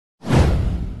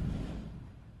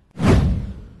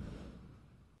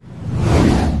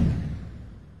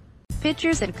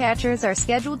Pitchers and catchers are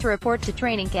scheduled to report to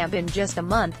training camp in just a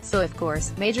month, so of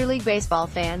course, Major League Baseball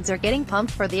fans are getting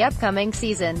pumped for the upcoming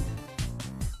season.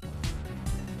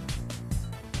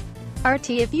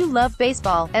 RT if you love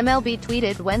baseball, MLB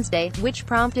tweeted Wednesday, which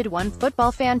prompted one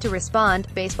football fan to respond,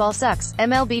 "Baseball sucks."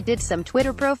 MLB did some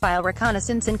Twitter profile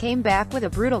reconnaissance and came back with a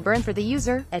brutal burn for the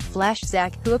user,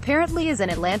 @FlashZach, who apparently is an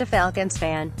Atlanta Falcons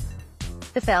fan.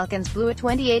 The Falcons blew a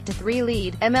 28-3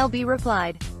 lead, MLB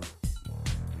replied.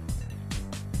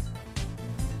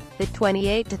 The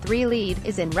 28-3 lead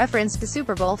is in reference to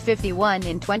Super Bowl 51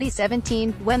 in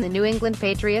 2017, when the New England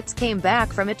Patriots came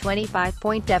back from a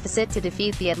 25-point deficit to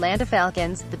defeat the Atlanta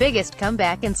Falcons, the biggest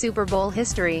comeback in Super Bowl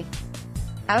history.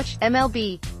 Ouch,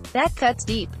 MLB. That cuts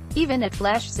deep. Even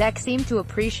 @FlashZach seemed to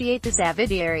appreciate the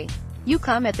savagery. "You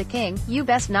come at the king, you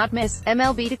best not miss,"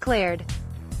 MLB declared.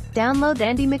 Download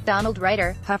Andy McDonald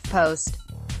writer, HuffPost.